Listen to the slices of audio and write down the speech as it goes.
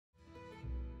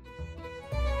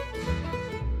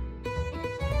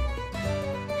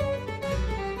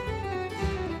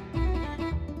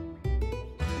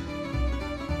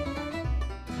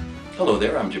Hello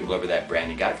there, I'm Jim Glover, that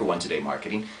branding guy for Once a Day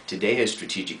Marketing. Today is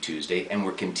Strategic Tuesday and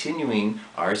we're continuing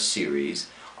our series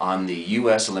on the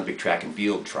U.S. Olympic track and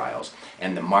field trials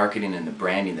and the marketing and the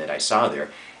branding that I saw there.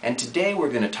 And today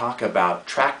we're going to talk about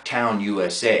Tracktown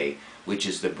USA, which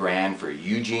is the brand for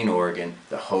Eugene, Oregon,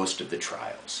 the host of the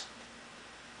trials.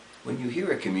 When you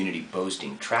hear a community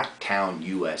boasting Tracktown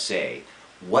USA,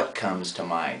 what comes to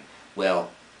mind? Well,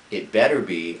 it better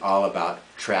be all about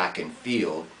track and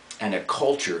field and a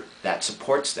culture that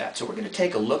supports that. So we're going to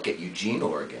take a look at Eugene,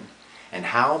 Oregon, and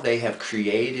how they have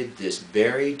created this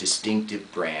very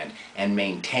distinctive brand and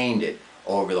maintained it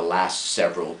over the last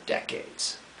several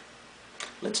decades.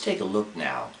 Let's take a look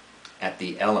now at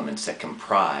the elements that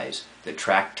comprise the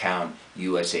Tracktown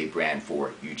USA brand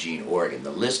for Eugene, Oregon.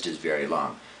 The list is very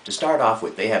long. To start off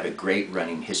with, they have a great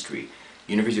running history.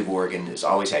 University of Oregon has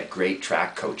always had great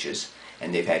track coaches,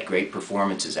 and they've had great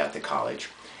performances at the college.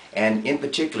 And in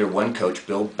particular, one coach,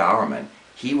 Bill Bowerman,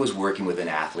 he was working with an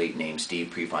athlete named Steve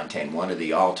Prefontaine, one of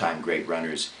the all-time great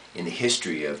runners in the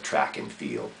history of track and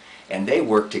field. And they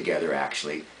worked together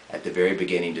actually at the very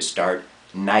beginning to start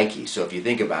Nike. So if you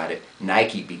think about it,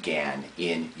 Nike began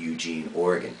in Eugene,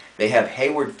 Oregon. They have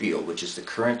Hayward Field, which is the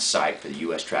current site for the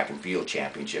U.S. Track and Field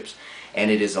Championships,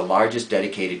 and it is the largest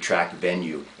dedicated track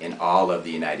venue in all of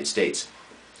the United States.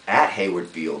 At Hayward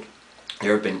Field,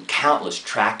 there have been countless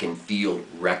track and field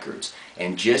records,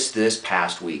 and just this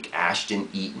past week, Ashton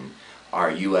Eaton, our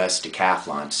U.S.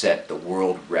 decathlon, set the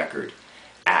world record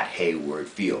at Hayward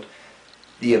Field.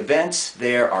 The events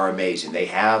there are amazing. They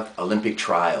have Olympic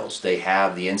trials, they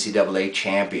have the NCAA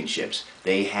championships,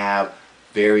 they have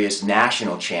various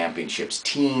national championships,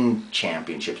 team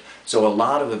championships. So a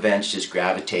lot of events just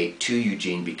gravitate to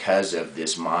Eugene because of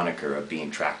this moniker of being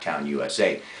Tracktown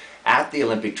USA. At the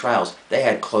Olympic trials, they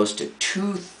had close to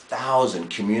 2,000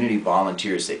 community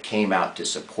volunteers that came out to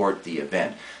support the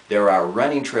event. There are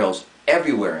running trails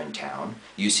everywhere in town.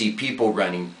 You see people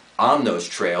running on those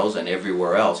trails and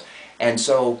everywhere else. And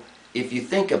so if you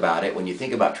think about it, when you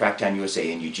think about Tracktown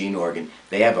USA in Eugene, Oregon,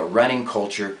 they have a running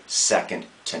culture second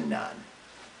to none.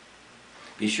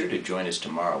 Be sure to join us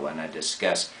tomorrow when I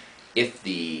discuss if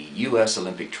the U.S.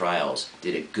 Olympic trials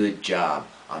did a good job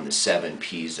on the 7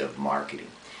 P's of marketing.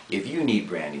 If you need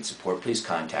branding support, please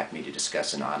contact me to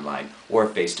discuss an online or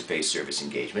face-to-face service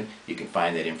engagement. You can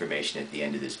find that information at the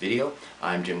end of this video.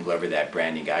 I'm Jim Glover, that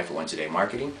branding guy for Once a Day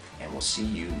Marketing, and we'll see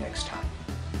you next time.